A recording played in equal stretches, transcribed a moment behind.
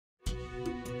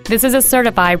This is a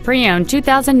certified pre-owned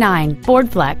 2009 Ford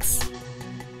Flex.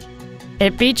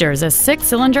 It features a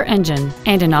 6-cylinder engine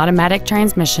and an automatic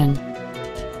transmission.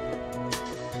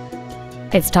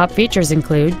 Its top features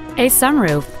include a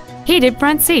sunroof, heated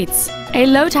front seats, a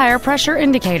low tire pressure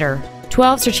indicator,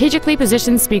 12 strategically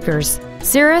positioned speakers,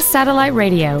 Sirius satellite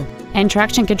radio, and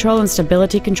traction control and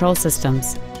stability control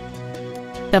systems.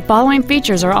 The following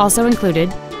features are also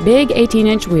included: big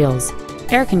 18-inch wheels,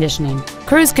 air conditioning,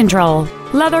 cruise control,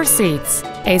 leather seats,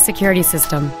 a security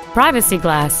system, privacy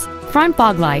glass, front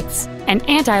fog lights, an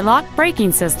anti-lock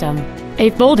braking system, a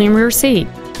folding rear seat,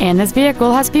 and this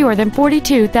vehicle has fewer than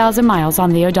 42,000 miles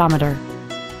on the odometer.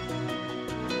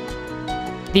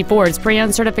 The Ford's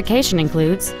pre-owned certification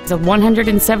includes a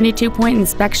 172-point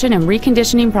inspection and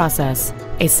reconditioning process,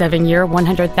 a 7-year,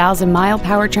 100,000-mile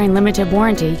powertrain limited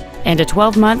warranty, and a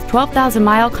 12-month,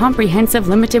 12,000-mile comprehensive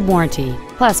limited warranty,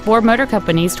 plus Ford Motor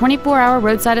Company's 24-hour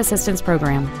roadside assistance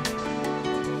program.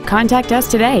 Contact us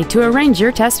today to arrange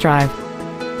your test drive.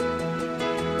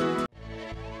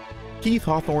 Keith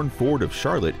Hawthorne Ford of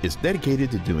Charlotte is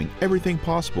dedicated to doing everything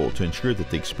possible to ensure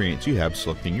that the experience you have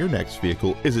selecting your next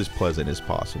vehicle is as pleasant as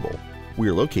possible. We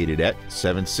are located at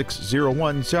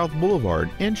 7601 South Boulevard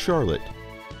in Charlotte.